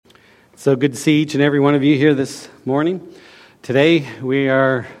So good to see each and every one of you here this morning. Today we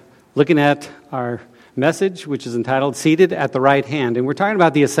are looking at our message, which is entitled Seated at the Right Hand, and we're talking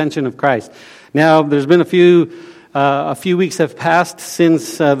about the ascension of Christ. Now, there's been a few weeks have passed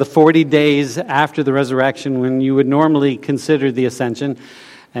since the 40 days after the resurrection when you would normally consider the ascension,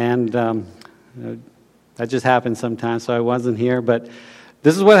 and that just happened sometimes, so I wasn't here, but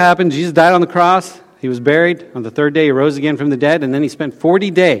this is what happened. Jesus died on the cross, he was buried, on the third day he rose again from the dead, and then he spent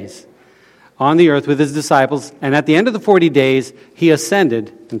 40 days on the earth with his disciples, and at the end of the 40 days, he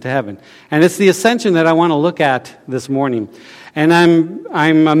ascended into heaven. And it's the ascension that I want to look at this morning. And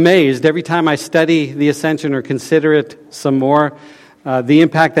I'm amazed every time I study the ascension or consider it some more, the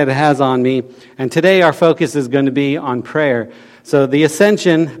impact that it has on me. And today our focus is going to be on prayer. So the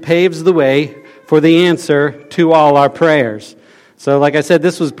ascension paves the way for the answer to all our prayers. So like I said,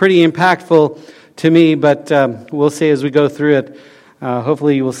 this was pretty impactful to me, but we'll see as we go through it.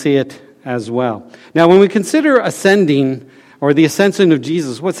 Hopefully you will see it as well. Now, when we consider ascending or the ascension of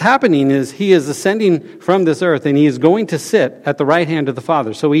Jesus, what's happening is he is ascending from this earth and he is going to sit at the right hand of the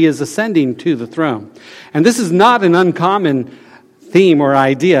Father. So he is ascending to the throne. And this is not an uncommon theme or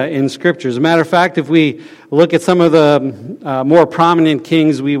idea in Scripture. As a matter of fact, if we look at some of the more prominent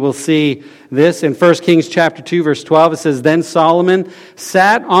kings, we will see this. In 1 Kings chapter 2, verse 12, it says, "Then Solomon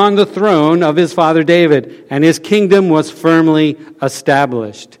sat on the throne of his father David, and his kingdom was firmly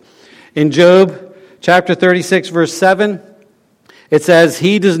established." In Job chapter 36, verse 7, it says,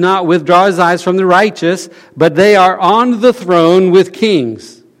 "He does not withdraw his eyes from the righteous, but they are on the throne with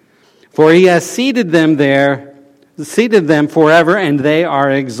kings. For he has seated them forever, and they are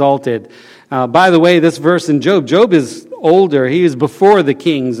exalted." By the way, this verse in Job is older. He is before the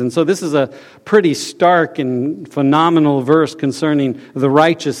kings. And so this is a pretty stark and phenomenal verse concerning the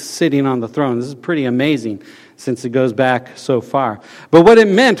righteous sitting on the throne. This is pretty amazing, since it goes back so far. But what it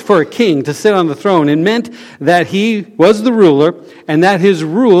meant for a king to sit on the throne, it meant that he was the ruler and that his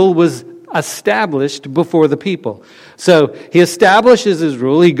rule was established before the people. So he establishes his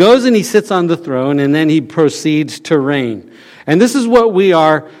rule, he goes and he sits on the throne, and then he proceeds to reign. And this is what we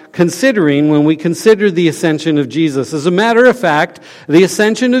are considering when we consider the ascension of Jesus. As a matter of fact, the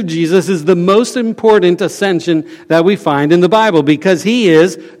ascension of Jesus is the most important ascension that we find in the Bible because he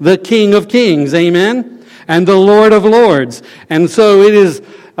is the King of Kings. Amen? And the Lord of Lords. And so it is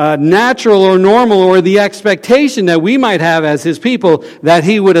natural or normal or the expectation that we might have as his people that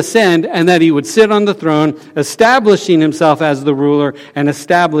he would ascend and that he would sit on the throne, establishing himself as the ruler and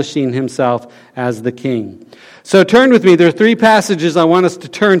establishing himself as the king. So turn with me. There are three passages I want us to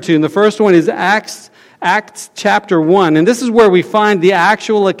turn to. And the first one is Acts chapter 1. And this is where we find the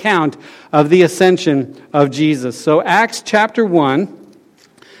actual account of the ascension of Jesus. So Acts chapter 1.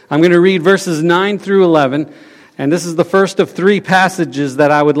 I'm going to read verses 9 through 11, and this is the first of three passages that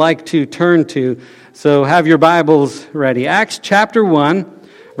I would like to turn to, so have your Bibles ready. Acts chapter 1,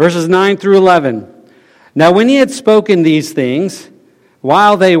 verses 9 through 11. "Now when he had spoken these things,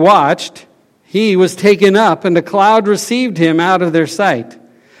 while they watched, he was taken up, and a cloud received him out of their sight.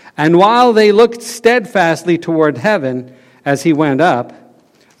 And while they looked steadfastly toward heaven as he went up,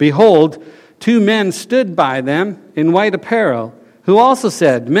 behold, two men stood by them in white apparel, who also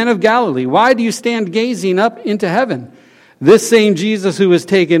said, 'Men of Galilee, why do you stand gazing up into heaven? This same Jesus who was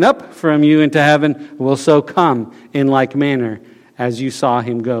taken up from you into heaven will so come in like manner as you saw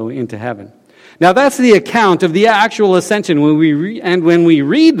him go into heaven.'" Now that's the account of the actual ascension. When we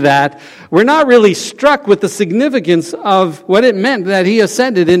read that, we're not really struck with the significance of what it meant that he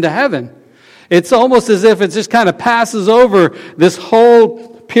ascended into heaven. It's almost as if it just kind of passes over this whole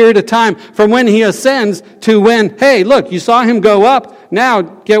period of time from when he ascends to when, hey, look, you saw him go up. Now,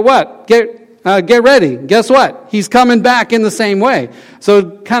 get what? Get ready. Guess what? He's coming back in the same way. So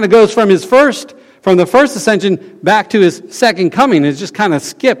it kind of goes from the first ascension back to his second coming. It just kind of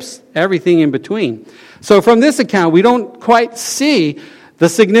skips everything in between. So from this account, we don't quite see the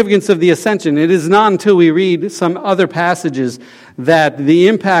significance of the ascension. It is not until we read some other passages that the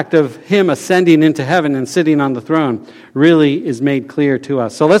impact of him ascending into heaven and sitting on the throne really is made clear to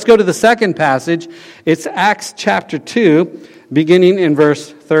us. So let's go to the second passage. It's Acts chapter 2, beginning in verse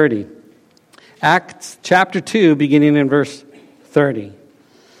 30. Acts chapter 2, beginning in verse 30.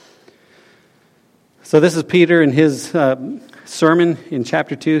 So this is Peter in his sermon in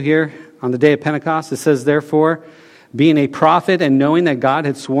chapter 2 here on the day of Pentecost. It says, "Therefore, being a prophet and knowing that God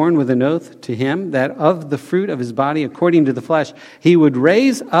had sworn with an oath to him that of the fruit of his body according to the flesh he would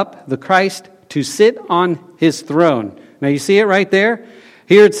raise up the Christ to sit on his throne." Now you see it right there?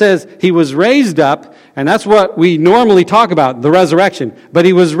 Here it says he was raised up, and that's what we normally talk about, the resurrection. But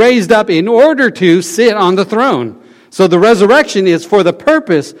he was raised up in order to sit on the throne. So the resurrection is for the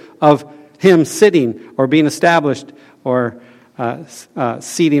purpose of him sitting or being established or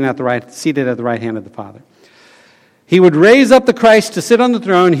seated at the right hand of the Father. He would raise up the Christ to sit on the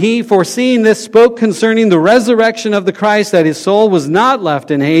throne. He, foreseeing this, spoke concerning the resurrection of the Christ, that his soul was not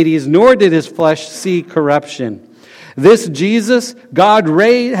left in Hades, nor did his flesh see corruption. This Jesus God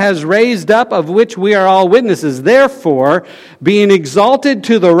has raised up, of which we are all witnesses. Therefore, being exalted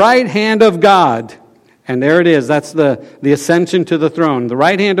to the right hand of God, and there it is, that's the ascension to the throne, the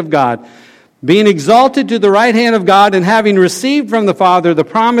right hand of God. Being exalted to the right hand of God, and having received from the Father the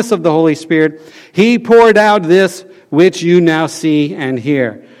promise of the Holy Spirit, he poured out this which you now see and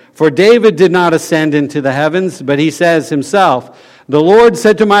hear. For David did not ascend into the heavens, but he says himself, the Lord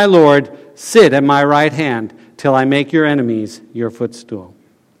said to my Lord, sit at my right hand, till I make your enemies your footstool.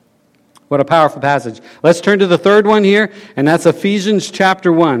 What a powerful passage. Let's turn to the third one here, and that's Ephesians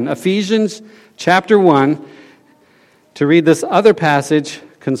chapter 1. Ephesians chapter 1, to read this other passage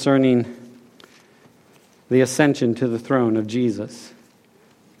concerning the ascension to the throne of Jesus.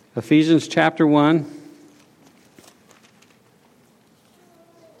 Ephesians chapter 1.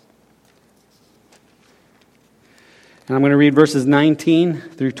 And I'm going to read verses 19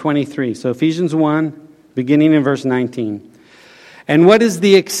 through 23. So Ephesians 1, beginning in verse 19. And what is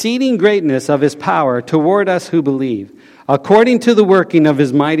the exceeding greatness of his power toward us who believe, according to the working of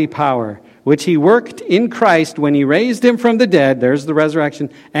his mighty power, which he worked in Christ when he raised him from the dead, there's the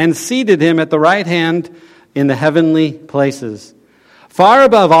resurrection, and seated him at the right hand in the heavenly places, far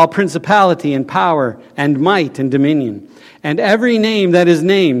above all principality and power and might and dominion, and every name that is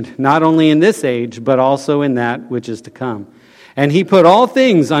named, not only in this age, but also in that which is to come. And he put all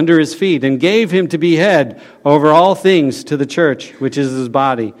things under his feet, and gave him to be head over all things to the church, which is his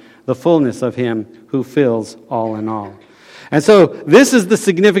body, the fullness of him who fills all in all. And so this is the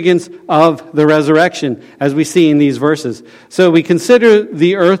significance of the resurrection, as we see in these verses. So we consider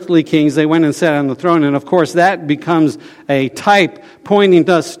the earthly kings, they went and sat on the throne, and of course that becomes a type pointing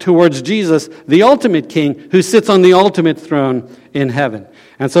us towards Jesus, the ultimate king, who sits on the ultimate throne in heaven.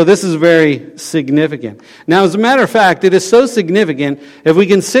 And so this is very significant. Now, as a matter of fact, it is so significant if we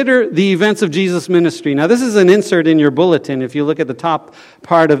consider the events of Jesus' ministry. Now, this is an insert in your bulletin. If you look at the top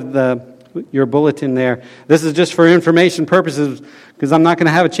part of your bulletin there, this is just for information purposes, because I'm not going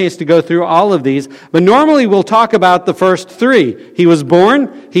to have a chance to go through all of these. But normally we'll talk about the first three. He was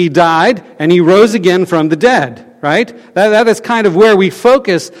born, he died, and he rose again from the dead, right? That is kind of where we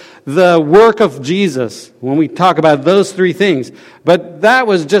focus the work of Jesus when we talk about those three things. But that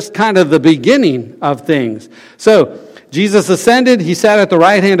was just kind of the beginning of things. So Jesus ascended, he sat at the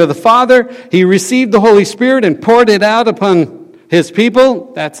right hand of the Father, he received the Holy Spirit and poured it out upon his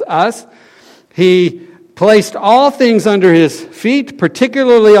people, that's us. He placed all things under his feet,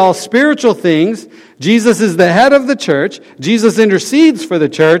 particularly all spiritual things. Jesus is the head of the church. Jesus intercedes for the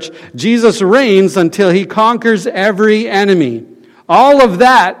church. Jesus reigns until he conquers every enemy. All of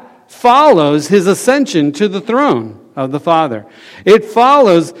that follows his ascension to the throne of the Father. It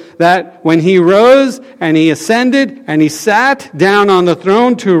follows that when he rose and he ascended and he sat down on the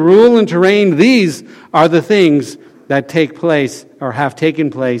throne to rule and to reign, these are the things that take place or have taken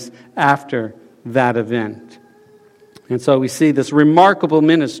place after that event. And so we see this remarkable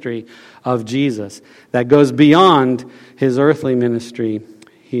ministry of Jesus that goes beyond his earthly ministry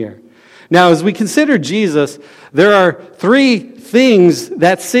here. Now, as we consider Jesus, there are three things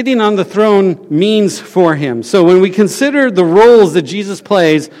that sitting on the throne means for him. So when we consider the roles that Jesus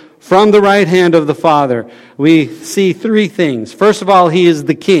plays from the right hand of the Father, we see three things. First of all, he is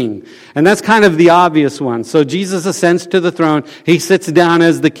the king. And that's kind of the obvious one. So Jesus ascends to the throne. He sits down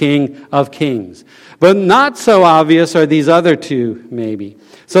as the King of Kings. But not so obvious are these other two, maybe.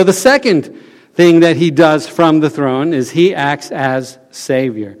 So the second thing that he does from the throne is he acts as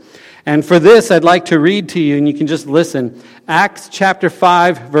Savior. And for this, I'd like to read to you, and you can just listen. Acts chapter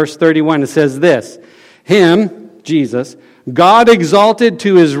 5, verse 31, it says this: Him, Jesus, God exalted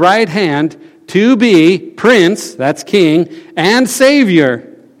to his right hand to be Prince, that's King, and Savior,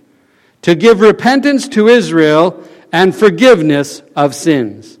 to give repentance to Israel and forgiveness of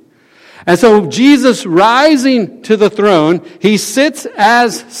sins. And so Jesus rising to the throne, he sits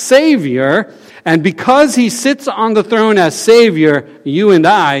as Savior, and because he sits on the throne as Savior, you and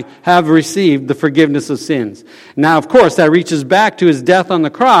I have received the forgiveness of sins. Now, of course, that reaches back to his death on the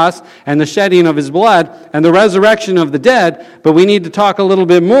cross and the shedding of his blood and the resurrection of the dead, but we need to talk a little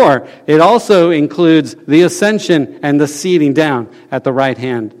bit more. It also includes the ascension and the seating down at the right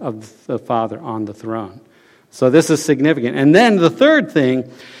hand of the Father on the throne. So this is significant. And then the third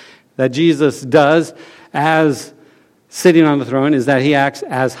thing that Jesus does as sitting on the throne is that he acts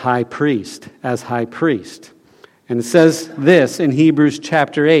as high priest, And it says this in Hebrews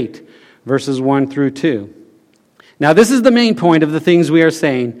chapter 8, verses 1 through 2. Now this is the main point of the things we are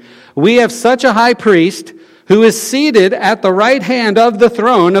saying. We have such a high priest who is seated at the right hand of the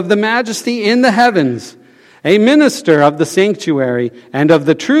throne of the majesty in the heavens, a minister of the sanctuary and of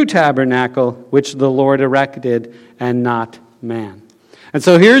the true tabernacle which the Lord erected and not man. And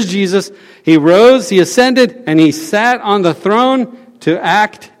so here's Jesus. He rose, he ascended, and he sat on the throne to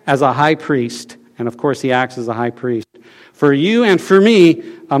act as a high priest. And of course he acts as a high priest for you and for me,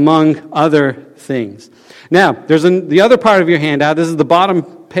 among other things. Now, there's the other part of your handout. This is the bottom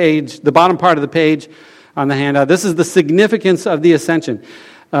page, the bottom part of the page on the handout. This is the significance of the ascension.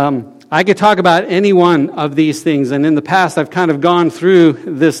 I could talk about any one of these things, and in the past I've kind of gone through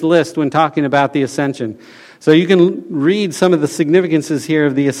this list when talking about the ascension. So you can read some of the significances here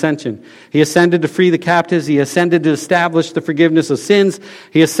of the ascension. He ascended to free the captives. He ascended to establish the forgiveness of sins.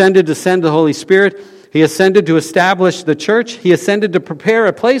 He ascended to send the Holy Spirit. He ascended to establish the church. He ascended to prepare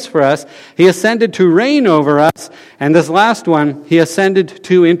a place for us. He ascended to reign over us. And this last one, he ascended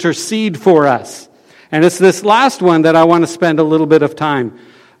to intercede for us. And it's this last one that I want to spend a little bit of time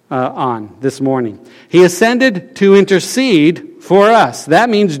on this morning. He ascended to intercede for us. That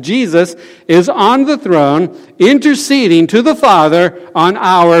means Jesus is on the throne interceding to the Father on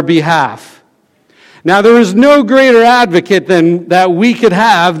our behalf. Now, there is no greater advocate than that we could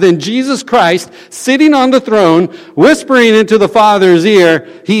have than Jesus Christ sitting on the throne, whispering into the Father's ear,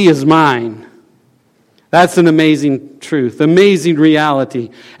 "He is mine." That's an amazing truth, amazing reality.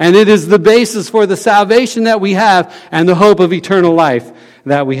 And it is the basis for the salvation that we have and the hope of eternal life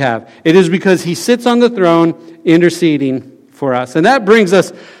that we have. It is because he sits on the throne interceding for us. And that brings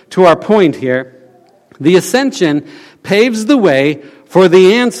us to our point here. The ascension paves the way for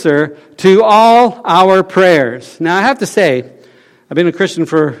the answer to all our prayers. Now, I have to say, I've been a Christian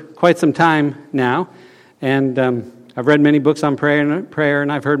for quite some time now, and I've read many books on prayer,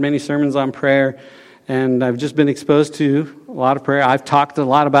 and I've heard many sermons on prayer, and I've just been exposed to a lot of prayer. I've talked a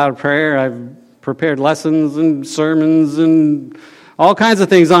lot about prayer. I've prepared lessons and sermons and all kinds of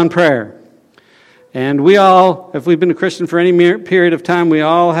things on prayer. And we all, if we've been a Christian for any period of time, we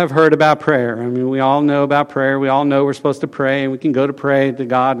all have heard about prayer. I mean, we all know about prayer. We all know we're supposed to pray, and we can go to pray to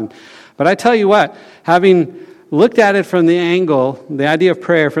God. But I tell you what, having looked at it from the angle, the idea of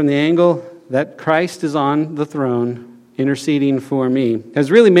prayer from the angle that Christ is on the throne interceding for me, has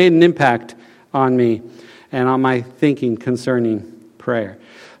really made an impact on me and on my thinking concerning prayer.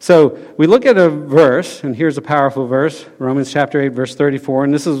 So we look at a verse, and here's a powerful verse, Romans chapter 8, verse 34,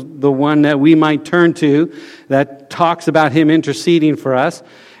 and this is the one that we might turn to that talks about him interceding for us.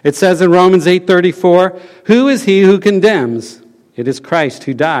 It says in Romans 8:34, "Who is he who condemns? It is Christ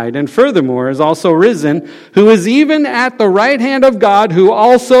who died, and furthermore is also risen, who is even at the right hand of God, who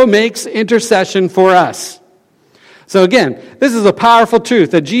also makes intercession for us." So again, this is a powerful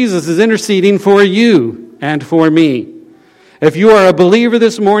truth that Jesus is interceding for you and for me. If you are a believer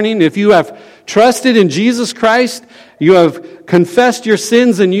this morning, if you have trusted in Jesus Christ, you have confessed your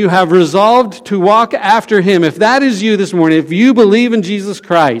sins and you have resolved to walk after him, if that is you this morning, if you believe in Jesus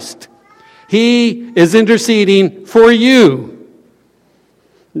Christ, he is interceding for you.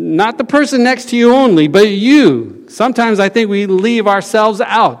 Not the person next to you only, but you. Sometimes I think we leave ourselves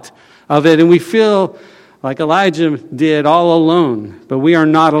out of it and we feel like Elijah did, all alone, but we are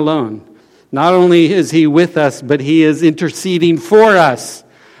not alone. Not only is he with us, but he is interceding for us.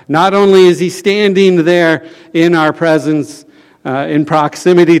 Not only is he standing there in our presence, in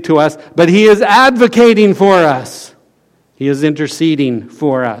proximity to us, but he is advocating for us. He is interceding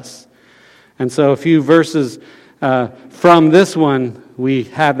for us. And so a few verses from this one, we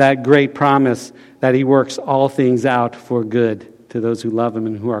have that great promise that he works all things out for good to those who love him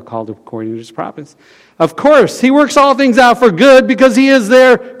and who are called according to his purpose. Of course, he works all things out for good because he is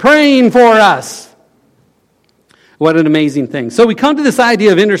there praying for us. What an amazing thing. So we come to this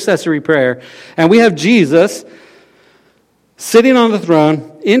idea of intercessory prayer, and we have Jesus sitting on the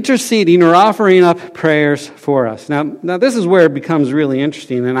throne, interceding or offering up prayers for us. Now this is where it becomes really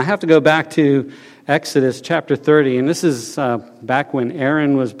interesting, and I have to go back to Exodus chapter 30, and this is back when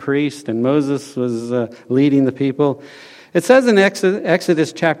Aaron was priest and Moses was leading the people. It says in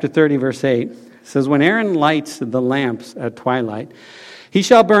Exodus chapter 30, verse 8, it says, "When Aaron lights the lamps at twilight, he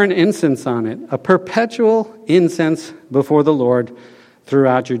shall burn incense on it, a perpetual incense before the Lord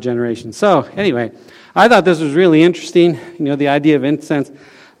throughout your generations." So, anyway, I thought this was really interesting, the idea of incense.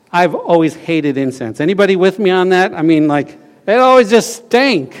 I've always hated incense. Anybody with me on that? I mean, it always just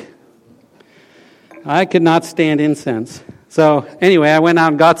stank. I could not stand incense. So, anyway, I went out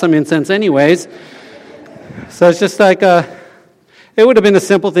and got some incense anyways. So it's just It would have been a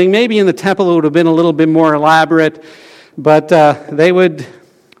simple thing. Maybe in the temple it would have been a little bit more elaborate, but they would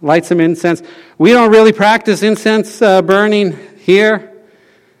light some incense. We don't really practice incense burning here,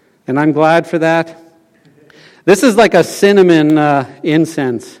 and I'm glad for that. This is like a cinnamon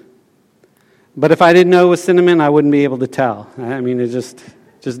incense. But if I didn't know it was cinnamon, I wouldn't be able to tell. I mean, it just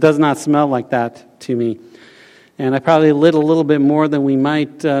does not smell like that to me. And I probably lit a little bit more than we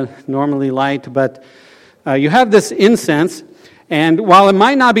might normally light. But you have this incense, and while it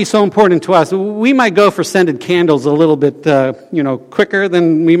might not be so important to us, we might go for scented candles a little bit quicker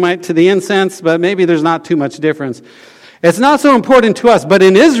than we might to the incense, but maybe there's not too much difference. It's not so important to us, but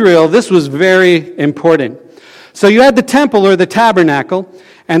in Israel, this was very important. So you had the temple or the tabernacle,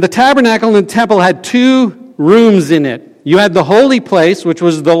 and the tabernacle and the temple had two rooms in it. You had the holy place, which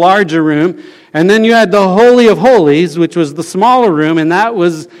was the larger room, and then you had the Holy of Holies, which was the smaller room, and that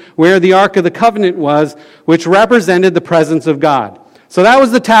was where the Ark of the Covenant was, which represented the presence of God. So that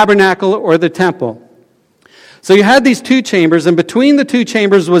was the tabernacle or the temple. So you had these two chambers, and between the two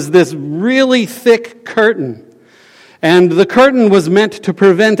chambers was this really thick curtain. And the curtain was meant to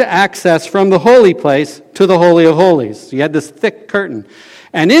prevent access from the holy place to the Holy of Holies. So you had this thick curtain.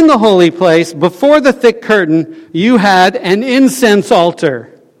 And in the holy place, before the thick curtain, you had an incense altar.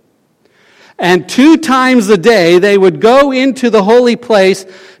 And 2 times a day, they would go into the holy place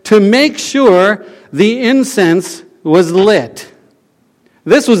to make sure the incense was lit.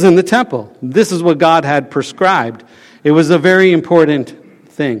 This was in the temple. This is what God had prescribed. It was a very important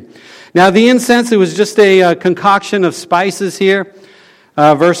thing. Now, the incense, it was just a concoction of spices here.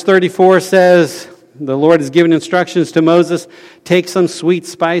 Verse 34 says, the Lord has given instructions to Moses, take some sweet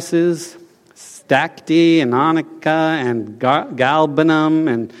spices, stacte and onycha and galbanum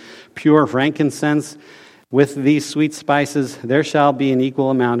and pure frankincense. With these sweet spices, there shall be an equal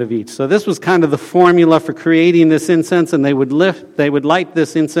amount of each. So this was kind of the formula for creating this incense, and they would light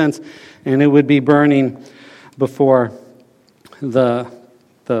this incense, and it would be burning before the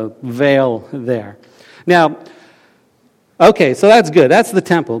veil there. Now, okay, so that's good. That's the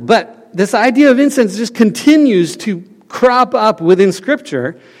temple. But this idea of incense just continues to crop up within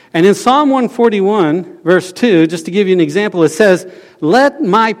Scripture. And in Psalm 141, verse 2, just to give you an example, it says, let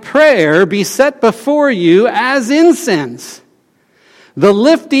my prayer be set before you as incense, the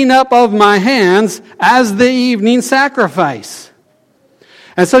lifting up of my hands as the evening sacrifice.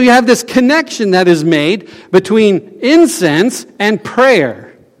 And so you have this connection that is made between incense and prayer.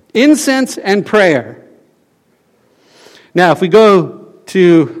 Incense and prayer. Now, if we go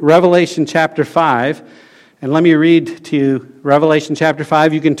to Revelation chapter 5, and let me read to you Revelation chapter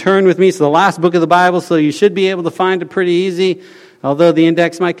 5. You can turn with me. It's the last book of the Bible, so you should be able to find it pretty easy, although the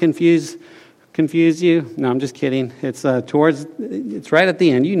index might confuse you. No, I'm just kidding. It's right at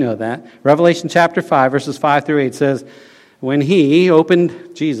the end. You know that. Revelation chapter 5, verses 5 through 8 says, when he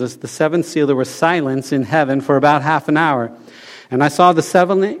opened, Jesus, the seventh seal, there was silence in heaven for about half an hour. And I saw the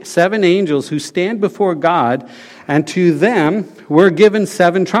seven angels who stand before God, and to them were given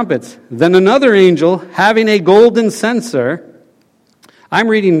 7 trumpets. Then another angel, having a golden censer. I'm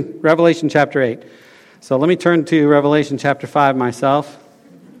reading Revelation chapter 8. So let me turn to Revelation chapter 5 myself.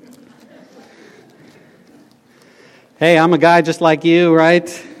 Hey, I'm a guy just like you,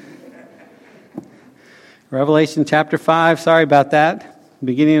 right? Revelation chapter 5, sorry about that.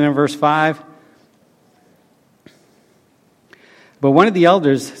 Beginning in verse 5. But one of the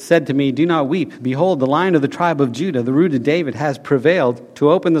elders said to me, do not weep. Behold, the Lion of the tribe of Judah, the Root of David, has prevailed to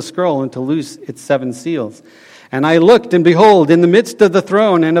open the scroll and to loose its 7 seals. And I looked, and behold, in the midst of the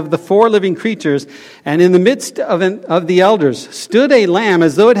throne and of the 4 living creatures, and in the midst of the elders, stood a lamb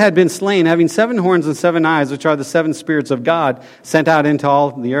as though it had been slain, having 7 horns and 7 eyes, which are the 7 spirits of God, sent out into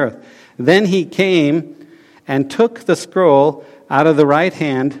all the earth. Then he came and took the scroll out of the right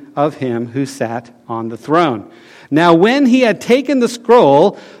hand of him who sat on the throne. Now when he had taken the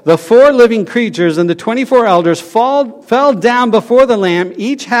scroll, the 4 living creatures and the 24 elders fell down before the Lamb,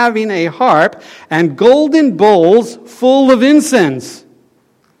 each having a harp and golden bowls full of incense.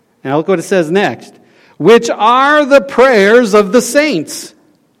 Now look what it says next. Which are the prayers of the saints.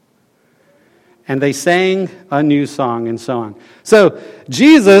 And they sang a new song, and so on. So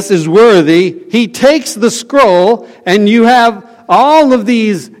Jesus is worthy. He takes the scroll, and you have all of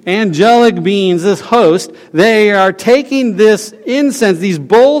these angelic beings, this host, they are taking this incense, these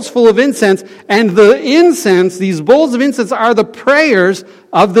bowls full of incense, and the incense, these bowls of incense are the prayers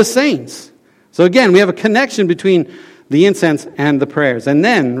of the saints. So again, we have a connection between the incense and the prayers. And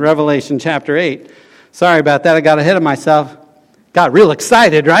then Revelation chapter 8. Sorry about that, I got ahead of myself. Got real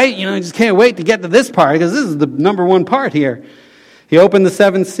excited, right? I just can't wait to get to this part because this is the number one part here. He opened the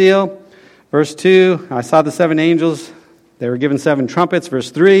 7th seal. Verse 2, I saw the 7 angels They were given 7 trumpets. Verse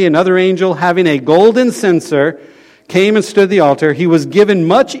 3, another angel, having a golden censer, came and stood at the altar. He was given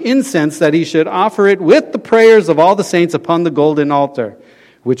much incense that he should offer it with the prayers of all the saints upon the golden altar,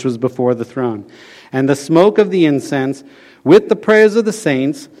 which was before the throne. And the smoke of the incense with the prayers of the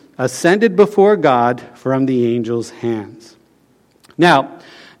saints ascended before God from the angel's hands. Now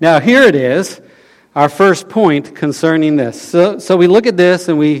here it is, our first point concerning this. So we look at this,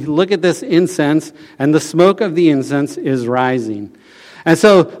 and we look at this incense, and the smoke of the incense is rising. And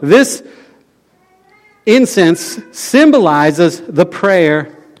so this incense symbolizes the prayers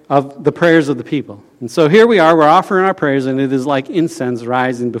of the people. And so here we are, we're offering our prayers, and it is like incense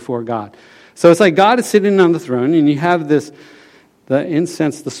rising before God. So it's like God is sitting on the throne, and you have the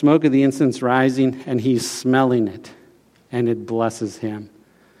incense, the smoke of the incense rising, and he's smelling it, and it blesses him.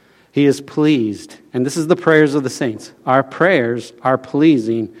 He is pleased. And this is the prayers of the saints. Our prayers are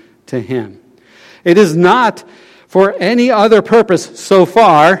pleasing to him. It is not for any other purpose so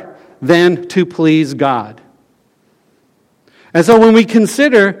far than to please God. And so when we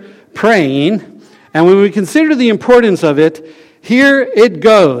consider praying, and when we consider the importance of it, here it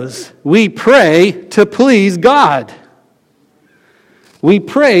goes. We pray to please God. We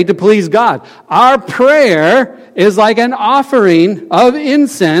pray to please God. Our prayer is like an offering of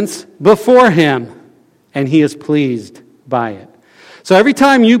incense before him, and he is pleased by it. So every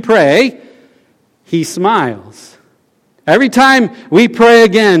time you pray, he smiles. Every time we pray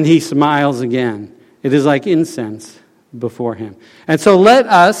again, he smiles again. It is like incense before him. And so let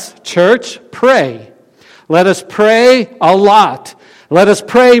us, church, pray. Let us pray a lot. Let us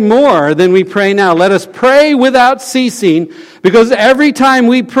pray more than we pray now. Let us pray without ceasing, because every time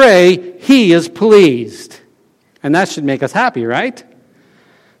we pray, he is pleased. And that should make us happy, right?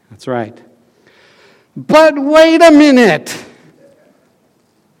 That's right. But wait a minute.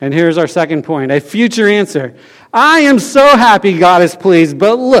 And here's our second point, a future answer. I am so happy God is pleased,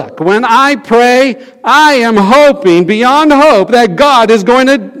 but look, when I pray, I am hoping beyond hope that God is going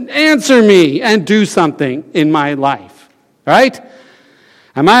to answer me and do something in my life. Right?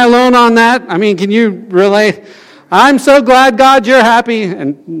 Am I alone on that? I mean, can you relate? I'm so glad, God, you're happy.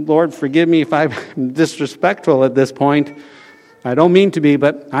 And Lord, forgive me if I'm disrespectful at this point. I don't mean to be,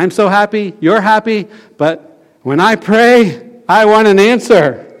 but I'm so happy, you're happy. But when I pray, I want an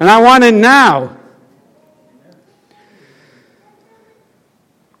answer. And I want it now.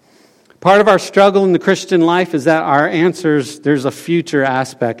 Part of our struggle in the Christian life is that our answers, there's a future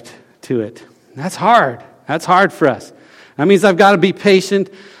aspect to it. That's hard. That's hard for us. That means I've got to be patient.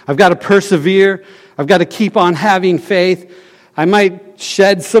 I've got to persevere. I've got to keep on having faith. I might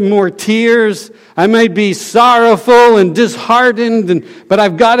shed some more tears. I might be sorrowful and disheartened, but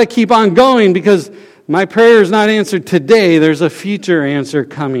I've got to keep on going because my prayer is not answered today. There's a future answer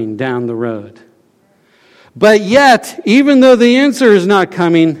coming down the road. But yet, even though the answer is not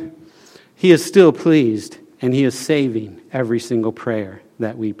coming, he is still pleased, and he is saving every single prayer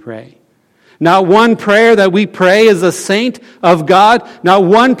that we pray. Not one prayer that we pray as a saint of God, not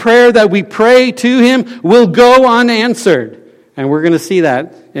one prayer that we pray to him will go unanswered. And we're going to see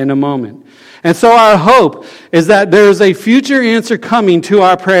that in a moment. And so our hope is that there is a future answer coming to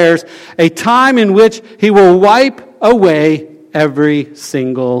our prayers, a time in which he will wipe away every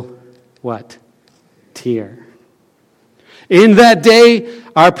single, what? Tear. In that day,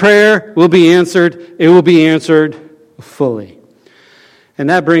 our prayer will be answered. It will be answered fully. And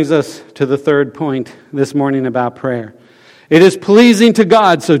that brings us to the third point this morning about prayer. It is pleasing to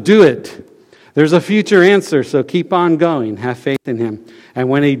God, so do it. There's a future answer, so keep on going. Have faith in him. And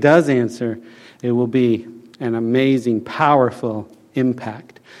when he does answer, it will be an amazing, powerful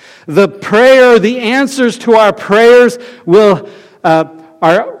impact. The prayer, the answers to our prayers will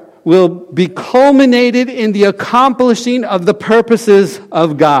be culminated in the accomplishing of the purposes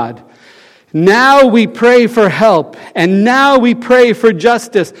of God. Now we pray for help, and now we pray for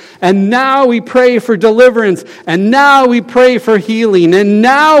justice, and now we pray for deliverance, and now we pray for healing, and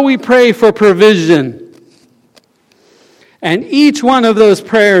now we pray for provision. And each one of those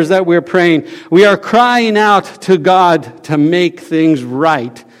prayers that we're praying, we are crying out to God to make things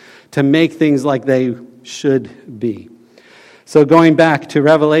right, to make things like they should be. So going back to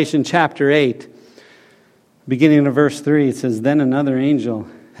Revelation chapter 8, beginning of verse 3, it says, "Then another angel,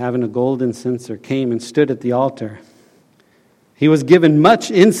 having a golden censer, came and stood at the altar. He was given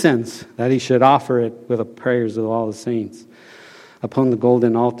much incense that he should offer it with the prayers of all the saints upon the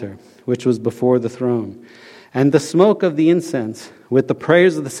golden altar, which was before the throne. And the smoke of the incense with the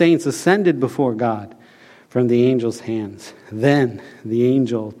prayers of the saints ascended before God from the angel's hands. Then the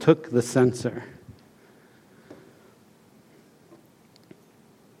angel took the censer."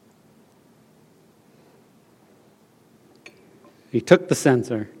 He took the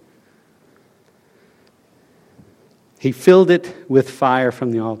censer. He filled it with fire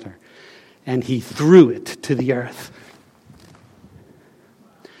from the altar, and he threw it to the earth.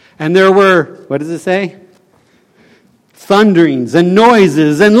 And there were, what does it say? Thunderings and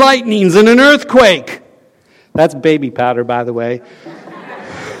noises and lightnings and an earthquake. That's baby powder, by the way.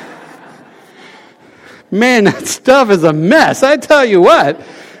 Man, that stuff is a mess. I tell you what.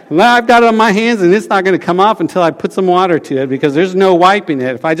 I've got it on my hands, and it's not going to come off until I put some water to it, because there's no wiping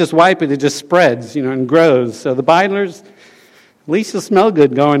it. If I just wipe it, it just spreads, and grows. So the binders, at least you'll smell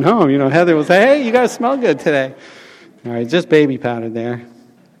good going home. Heather will say, hey, you guys smell good today. All right, just baby powder there.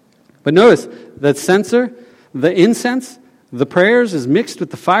 But notice, the censer, the incense, the prayers is mixed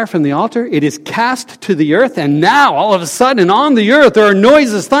with the fire from the altar. It is cast to the earth, and now, all of a sudden, on the earth, there are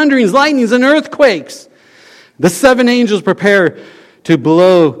noises, thunderings, lightnings, and earthquakes. The 7 angels prepare to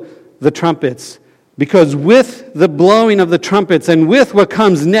blow the trumpets, because with the blowing of the trumpets and with what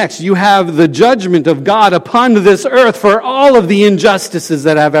comes next, you have the judgment of God upon this earth for all of the injustices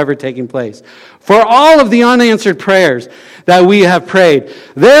that have ever taken place, for all of the unanswered prayers that we have prayed.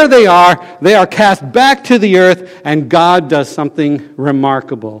 There they are cast back to the earth, and God does something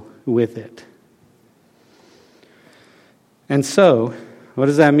remarkable with it. And so, what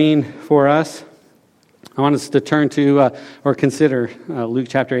does that mean for us? I want us to turn to or consider Luke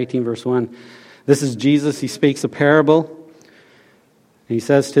chapter 18, verse 1. This is Jesus. He speaks a parable. He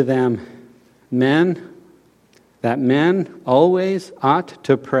says to them, men always ought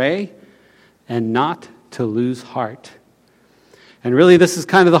to pray and not to lose heart. And really, this is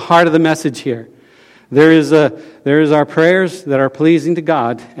kind of the heart of the message here. There is our prayers that are pleasing to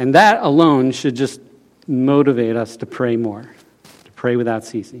God, and that alone should just motivate us to pray more, to pray without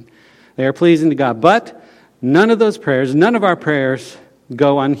ceasing. They are pleasing to God, but none of our prayers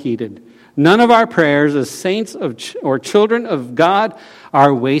go unheeded. None of our prayers as saints or children of God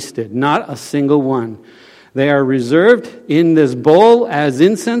are wasted. Not a single one. They are reserved in this bowl as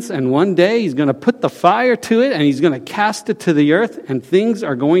incense, and one day he's going to put the fire to it, and he's going to cast it to the earth, and things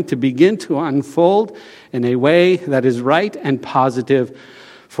are going to begin to unfold in a way that is right and positive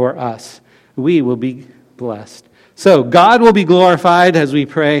for us. We will be blessed. So God will be glorified as we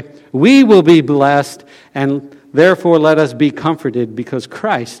pray. We will be blessed, and therefore let us be comforted, because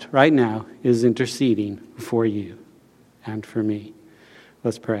Christ right now is interceding for you and for me.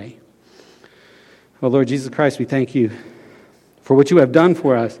 Let's pray. Oh, Lord Jesus Christ, we thank you for what you have done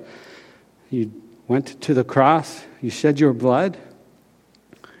for us. You went to the cross. You shed your blood.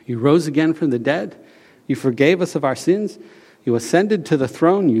 You rose again from the dead. You forgave us of our sins. You ascended to the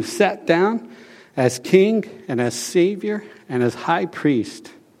throne. You sat down as King and as Savior and as High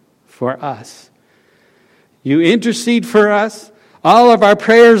Priest for us. You intercede for us. All of our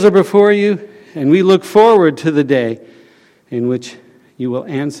prayers are before you, and we look forward to the day in which you will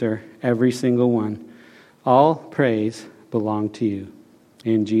answer every single one. All praise belong to you.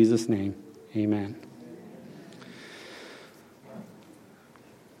 In Jesus' name, amen.